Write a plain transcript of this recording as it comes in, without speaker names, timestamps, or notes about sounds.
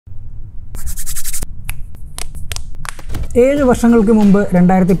7 വർഷങ്ങൾക്ക് മുമ്പ്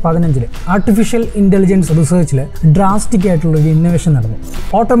 2015 artificial intelligence റിസർച്ചിൽ drastic ആയിട്ടുള്ളൊരു ഇന്നോവേഷൻ നടന്നു.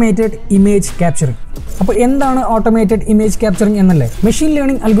 Automated image capturing. അപ്പോൾ എന്താണ് ഓട്ടോമേറ്റഡ് ഇമേജ് ക്യാപ്ചറിങ് എന്നല്ലേ? മെഷീൻ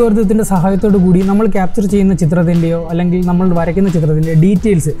ലേണിംഗ് അൽഗോരിതത്തിൻ്റെ സഹായത്തോടു കൂടി നമ്മൾ ക്യാപ്ചർ ചെയ്യുന്ന ചിത്രത്തിൻ്റെയോ അല്ലെങ്കിൽ നമ്മൾ വരയ്ക്കുന്ന ചിത്രത്തിൻ്റെ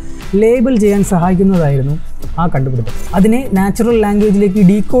ഡീറ്റെയിൽസ് ലേബൽ ചെയ്യാൻ സഹായിക്കുന്നതായിരുന്നു ആ കണ്ടുപിടുത്തം. അതിനെ നാച്ചുറൽ ലാംഗ്വേജിലേക്ക്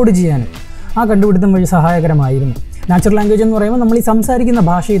ഡീകോഡ് ചെയ്യാനും ആ കണ്ടുപിടുത്തം വഴി സഹായകരമായിരുന്നു. നാച്ചുറൽ ലാംഗ്വേജ് എന്ന് പറയുമ്പോൾ നമ്മൾ ഈ സംസാരിക്കുന്ന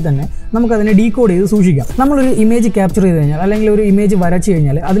ഭാഷയിൽ തന്നെ നമുക്കതിനെ ഡീകോഡ് ചെയ്ത് സൂക്ഷിക്കാം. നമ്മളൊരു ഇമേജ് ക്യാപ്ചർ ചെയ്ത് കഴിഞ്ഞാൽ അല്ലെങ്കിൽ ഒരു ഇമേജ് വരച്ച്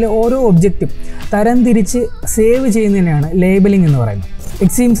കഴിഞ്ഞാൽ അതിലെ ഓരോ ഒബ്ജക്റ്റും തരംതിരിച്ച് സേവ് ചെയ്യുന്നതിനാണ് ലേബലിംഗ് എന്ന് പറയുന്നത്.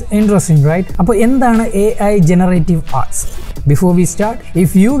 It seems interesting, right? അപ്പോൾ എന്താണ് AI generative arts? Before we start,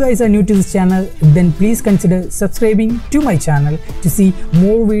 if you guys are new to this channel, then please consider subscribing to my channel to see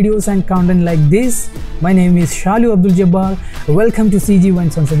more videos and content like this. My name is Shalu Abdul Jabbar. Welcome to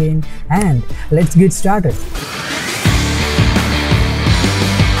CGVeins once again, and let's get started.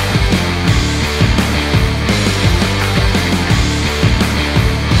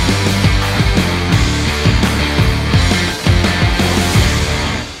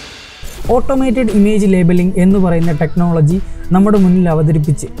 Automated image labelling എന്ന് പറയുന്ന technology നമ്മുടെ മുന്നിൽ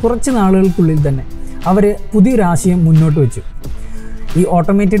അവതരിപ്പിച്ച് കുറച്ച് നാളുകൾക്കുള്ളിൽ തന്നെ അവർ പുതിയൊരാശയം മുന്നോട്ട് വെച്ചു. ഈ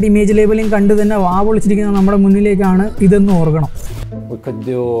ഓട്ടോമേറ്റഡ് ഇമേജ് ലേബലിംഗ് കണ്ട് തന്നെ വാവൊളിച്ചിരിക്കുന്ന നമ്മുടെ മുന്നിലേക്കാണ് ഇതെന്ന് ഓർക്കണം. We could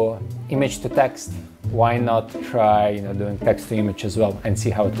do image to text. Why not try doing text to image as well and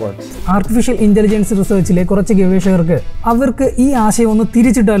see how it works? Artificial intelligence റിസർച്ചിലെ കുറച്ച് ഗവേഷകർക്ക് അവർക്ക് ഈ ആശയം ഒന്ന്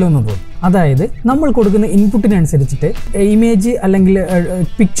തിരിച്ചിട്ടാലോ എന്ന് തോന്നും. അതായത് നമ്മൾ കൊടുക്കുന്ന ഇൻപുട്ടിനനുസരിച്ചിട്ട് ഇമേജ് അല്ലെങ്കിൽ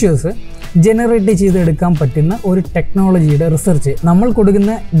പിക്ചേഴ്സ് ജനറേറ്റ് ചെയ്തെടുക്കാൻ പറ്റുന്ന ഒരു ടെക്നോളജിയുടെ റിസർച്ച് നമ്മൾ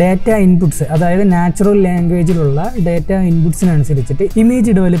കൊടുക്കുന്ന ഡാറ്റ ഇൻപുട്സ്, അതായത് നാച്ചുറൽ ലാംഗ്വേജിലുള്ള ഡാറ്റ ഇൻപുട്സിനനുസരിച്ചിട്ട്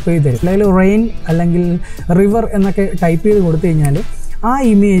ഇമേജ് ഡെവലപ്പ് ചെയ്ത് തരും. അല്ലെങ്കിൽ റെയിൻ അല്ലെങ്കിൽ റിവർ എന്നൊക്കെ ടൈപ്പ് ചെയ്ത് കൊടുത്തു കഴിഞ്ഞാൽ ആ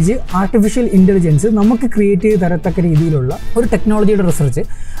ഇമേജ് ആർട്ടിഫിഷ്യൽ ഇൻ്റലിജൻസ് നമുക്ക് ക്രിയേറ്റ് ചെയ്ത് തരത്തക്ക രീതിയിലുള്ള ഒരു ടെക്നോളജിയുടെ റിസർച്ച്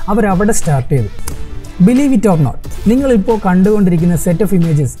അവരവിടെ സ്റ്റാർട്ട് ചെയ്തു. ബിലീവ് ഇറ്റ് ഓർ നോട്ട്, നിങ്ങളിപ്പോൾ കണ്ടുകൊണ്ടിരിക്കുന്ന സെറ്റ് ഓഫ്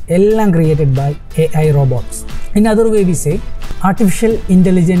ഇമേജസ് എല്ലാം created by AI robots. In other way we say artificial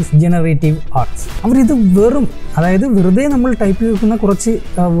intelligence generative arts. അവരിത് അതായത് വെറുതെ നമ്മൾ ടൈപ്പ് ചെയ്ത് വെക്കുന്ന കുറച്ച്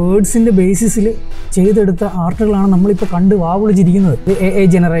വേർഡ്സിൻ്റെ ബേസിസിൽ ചെയ്തെടുത്ത ആർട്ടുകളാണ് നമ്മളിപ്പോൾ കണ്ട് വാവൊളിച്ചിരിക്കുന്നത്. AI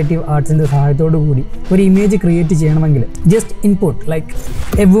ജനറേറ്റീവ് ആർട്സിൻ്റെ സഹായത്തോടു കൂടി ഒരു ഇമേജ് ക്രിയേറ്റ് ചെയ്യണമെങ്കിൽ just input like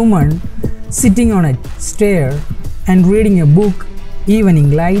A woman sitting on A stair and reading A book,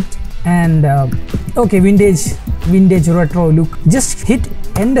 evening light and okay, vintage retro look. Just hit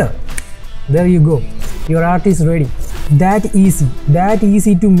enter, there you go, your art is ready. that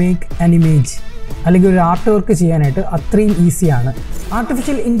easy to make an image അല്ലെങ്കിൽ ഒരു art work ചെയ്യാനായിട്ട് അത്രയും ഈസിയാണ്.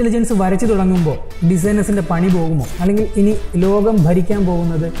 Artificial intelligence വരച്ചു തുടങ്ങുമ്പോൾ ഡിസൈനേഴ്സിൻ്റെ പണി പോകുമോ, അല്ലെങ്കിൽ ഇനി ലോകം ഭരിക്കാൻ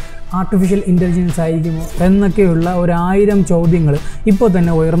പോകുന്നത് ആർട്ടിഫിഷ്യൽ ഇൻ്റലിജൻസ് ആയിരിക്കുമോ എന്നൊക്കെയുള്ള 1000 ചോദ്യങ്ങൾ ഇപ്പോൾ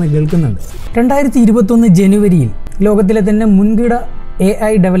തന്നെ ഉയർന്നു കേൾക്കുന്നുണ്ട്. 2021 ജനുവരിയിൽ ലോകത്തിലെ തന്നെ മുൻകിട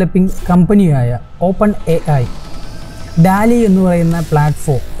AI ഡെവലപ്പിംഗ് കമ്പനിയായ OpenAI ഡാലി എന്ന് പറയുന്ന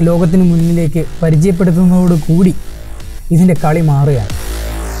പ്ലാറ്റ്ഫോം ലോകത്തിന് മുന്നിലേക്ക് പരിചയപ്പെടുത്തുന്നതോടുകൂടി ഇതിൻ്റെ കളി മാറുകയാണ്.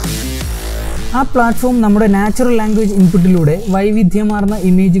 ആ പ്ലാറ്റ്ഫോം നമ്മുടെ നാച്ചുറൽ ലാംഗ്വേജ് ഇൻപുട്ടിലൂടെ വൈവിധ്യമാർന്ന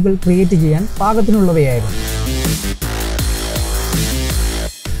ഇമേജുകൾ ക്രിയേറ്റ് ചെയ്യാൻ പാകത്തിനുള്ളവയായിരുന്നു.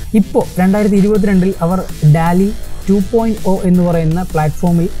 ഇപ്പോൾ 2022 അവർ ഡാലി 2.0 എന്ന് പറയുന്ന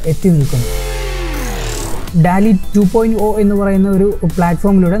പ്ലാറ്റ്ഫോമിൽ എത്തി നിൽക്കുന്നു. ഡാലി 2.0 എന്ന് പറയുന്ന ഒരു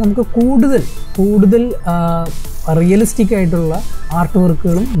പ്ലാറ്റ്ഫോമിലൂടെ നമുക്ക് കൂടുതൽ റിയലിസ്റ്റിക് ആയിട്ടുള്ള ആർട്ട്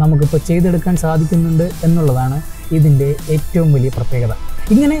വർക്കുകളും നമുക്കിപ്പോൾ ചെയ്തെടുക്കാൻ സാധിക്കുന്നുണ്ട് എന്നുള്ളതാണ് ഇതിൻ്റെ ഏറ്റവും വലിയ പ്രത്യേകത.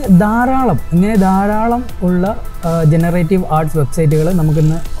 ഇങ്ങനെ ധാരാളം ഉള്ള ജനറേറ്റീവ് ആർട്സ് വെബ്സൈറ്റുകൾ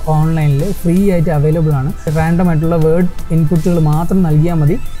നമുക്കിന്ന് ഓൺലൈനിൽ ഫ്രീ ആയിട്ട് അവൈലബിൾ ആണ്. റാൻഡം ആയിട്ടുള്ള വേർഡ് ഇൻപുട്ടുകൾ മാത്രം നൽകിയാൽ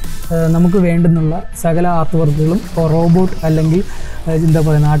മതി, നമുക്ക് വേണ്ടുന്നുള്ള സകല ആർട്ട് വർക്കുകളും റോബോട്ട് അല്ലെങ്കിൽ എന്താ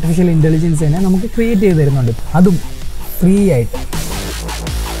പറയുക ആർട്ടിഫിഷ്യൽ ഇൻ്റലിജൻസ് തന്നെ നമുക്ക് ക്രിയേറ്റ് ചെയ്ത് തരുന്നുണ്ട്, അതും ഫ്രീ ആയിട്ട്.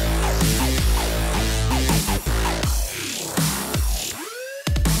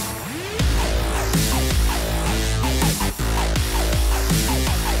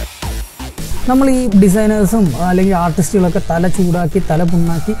 നമ്മൾ ഈ ഡിസൈനേഴ്സും അല്ലെങ്കിൽ ആർട്ടിസ്റ്റുകളൊക്കെ തല ചൂടാക്കി തല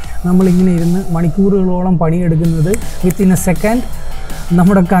പുണ്ണാക്കി നമ്മളിങ്ങനെ ഇരുന്ന് മണിക്കൂറുകളോളം പണിയെടുക്കുന്നത് വിത്തിൻ എ സെക്കൻഡ്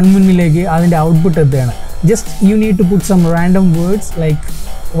നമ്മുടെ കൺമുന്നിലേക്ക് അതിൻ്റെ ഔട്ട്പുട്ട് എത്തുകയാണ്. Just you need to put some random words like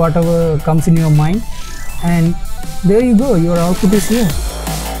what ever comes in your mind and there you go, your output is here.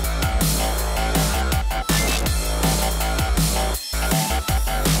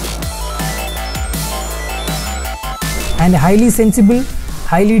 And highly sensible,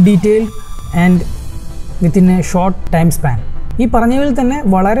 highly detailed and within a short time span. ഈ പറഞ്ഞതിൽ തന്നെ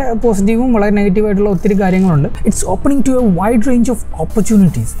വളരെ പോസിറ്റീവും വളരെ നെഗറ്റീവായിട്ടുള്ള ഒത്തിരി കാര്യങ്ങളുണ്ട്. It's opening to A wide range of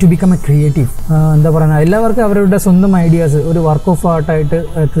opportunities to become A creative. എന്താ പറയുക, എല്ലാവർക്കും അവരുടെ സ്വന്തം ഐഡിയാസ് ഒരു വർക്ക് ഓഫ് ആർട്ടായിട്ട്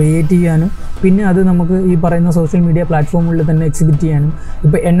ക്രിയേറ്റ് ചെയ്യാനും പിന്നെ അത് നമുക്ക് ഈ പറയുന്ന സോഷ്യൽ മീഡിയ പ്ലാറ്റ്ഫോമുകളിൽ തന്നെ എക്സിബിറ്റ് ചെയ്യാനും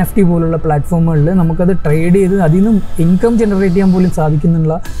ഇപ്പോൾ NFT പോലുള്ള പ്ലാറ്റ്ഫോമുകളിൽ നമുക്കത് ട്രേഡ് ചെയ്ത് അതിൽ നിന്നും ഇൻകം ജനറേറ്റ് ചെയ്യാൻ പോലും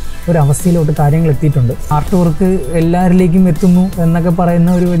സാധിക്കുന്നുള്ള ഒരു അവസ്ഥയിലോട്ട് കാര്യങ്ങൾ എത്തിയിട്ടുണ്ട്. ആർട്ട് വർക്ക് എല്ലാവരിലേക്കും എത്തുന്നു എന്നൊക്കെ പറയുന്ന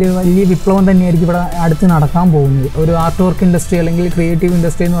ഒരു വലിയ വിപ്ലവം തന്നെയായിരിക്കും ഇവിടെ അടുത്ത് നടക്കാൻ പോകുന്നത്. ഒരു ആർട്ട് വർക്ക് ഇൻഡസ്ട്രി അല്ലെങ്കിൽ ക്രിയേറ്റീവ്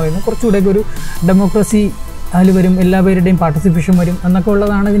ഇൻഡസ്ട്രി എന്ന് പറയുന്നത് കുറച്ചുകൂടെയൊക്കെ ഒരു ഡെമോക്രസി അതിൽ വരും, എല്ലാ പേരുടെയും പാർട്ടിസിപ്പേഷൻ വരും എന്നൊക്കെ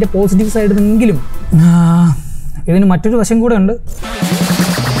ഉള്ളതാണ് ഇതിൻ്റെ പോസിറ്റീവ് സൈഡിൽ നിന്നെങ്കിലും ഇതിന് മറ്റൊരു വശം കൂടെ ഉണ്ട്.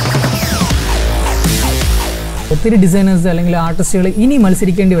 ഒത്തിരി ഡിസൈനേഴ്സ് അല്ലെങ്കിൽ ആർട്ടിസ്റ്റുകൾ ഇനി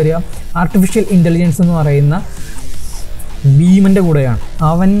മത്സരിക്കേണ്ടി വരിക ആർട്ടിഫിഷ്യൽ ഇൻ്റലിജൻസ് എന്ന് പറയുന്ന ഭീമൻ്റെ കൂടെയാണ്.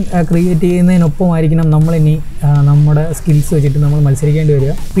 അവൻ ക്രിയേറ്റ് ചെയ്യുന്നതിനൊപ്പമായിരിക്കണം നമ്മളിനി നമ്മുടെ സ്കിൽസ് വെച്ചിട്ട് നമ്മൾ മത്സരിക്കേണ്ടി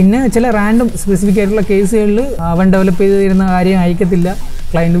വരിക. പിന്നെ ചില റാൻഡം സ്പെസിഫിക് ആയിട്ടുള്ള കേസുകളിൽ അവൻ ഡെവലപ്പ് ചെയ്ത് തരുന്ന കാര്യം ആയിരിക്കത്തില്ല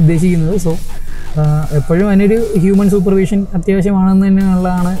ക്ലയൻറ്റ് ഉദ്ദേശിക്കുന്നത്. സോ എപ്പോഴും അതിനൊരു ഹ്യൂമൻ സൂപ്പർവിഷൻ അത്യാവശ്യമാണെന്ന്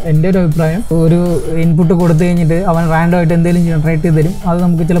തന്നെയുള്ളതാണ് എൻ്റെ ഒരു അഭിപ്രായം. ഒരു ഇൻപുട്ട് കൊടുത്തു കഴിഞ്ഞിട്ട് അവൻ റാൻഡമായിട്ട് എന്തെങ്കിലും ജനറേറ്റ് ചെയ്ത് തരും, അത്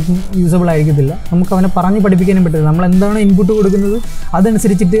നമുക്ക് ചിലപ്പം യൂസബിൾ ആയിരിക്കത്തില്ല. നമുക്ക് അവനെ പറഞ്ഞ് പഠിപ്പിക്കാനും പറ്റില്ല. നമ്മൾ എന്താണ് ഇൻപുട്ട് കൊടുക്കുന്നത്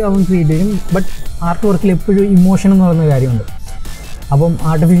അതനുസരിച്ചിട്ട് അവൻ ക്രിയേറ്റ് ചെയ്യും. ബട്ട് ആർട്ട് വർക്കിൽ എപ്പോഴും ഇമോഷൻ എന്ന് പറയുന്ന കാര്യമുണ്ട്. അപ്പം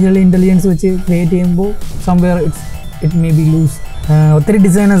ആർട്ടിഫിഷ്യൽ ഇൻ്റലിജൻസ് വെച്ച് ക്രിയേറ്റ് ചെയ്യുമ്പോൾ somewhere it may be loose. ഒത്തിരി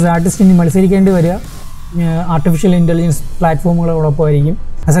ഡിസൈനേഴ്സ് ആർട്ടിസ്റ്റിന് മത്സരിക്കേണ്ടി വരിക artificial intelligence പ്ലാറ്റ്ഫോമുകളോടൊപ്പമായിരിക്കും.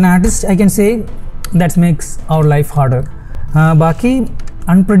 As an artist, I can say that makes our life harder. ബാക്കി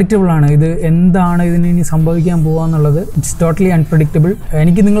അൺപ്രഡിക്റ്റബിൾ ആണ്. ഇത് എന്താണ് ഇതിന് ഇനി സംഭവിക്കാൻ പോകുക എന്നുള്ളത് ഇറ്റ്സ് ടോട്ടലി അൺപ്രഡിക്റ്റബിൾ.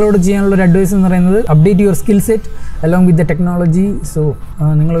 എനിക്ക് നിങ്ങളോട് ചെയ്യാനുള്ള ഒരു അഡ്വൈസ് എന്ന് പറയുന്നത് update your skill set along with the technology. So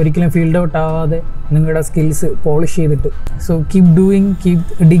നിങ്ങൾ ഒരിക്കലും ഫീൽഡ് ഔട്ട് ആവാതെ നിങ്ങളുടെ സ്കിൽസ് പോളിഷ് ചെയ്തിട്ട് so keep doing, keep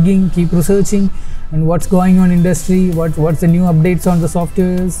digging, keep researching and what's going on in industry, what's the new updates on the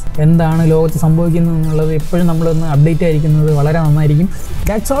softwares, എന്താണ് ലോകത്ത് സംഭവിക്കുന്നത് എന്നുള്ളത് എപ്പോഴും നമ്മളൊന്ന് അപ്ഡേറ്റ് ആയിരിക്കുന്നത് വളരെ നന്നായിരിക്കും.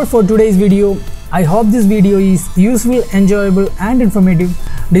 That's all for today's video. I hope this video is useful, enjoyable and informative.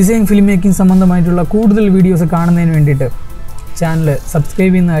 Design film making സംബന്ധമായിട്ടുള്ള കൂടുതൽ വീഡിയോസ് കാണുന്നതിന് വേണ്ടിയിട്ട് ചാനൽ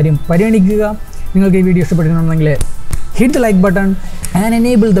സബ്സ്ക്രൈബ് ചെയ്യുന്ന കാര്യം പരിഗണിക്കുക. നിങ്ങൾക്ക് ഈ വീഡിയോ ഇഷ്ടപ്പെട്ടിട്ടുണ്ടെങ്കിൽ hit the like button and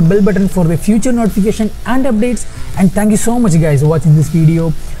enable the bell button for the future notification and updates. And thank you so much guys for watching this video.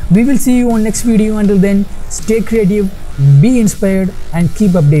 We will see you on next video. Until then, stay creative, be inspired and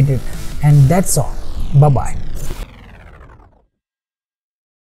keep updated. And that's all. Bye bye.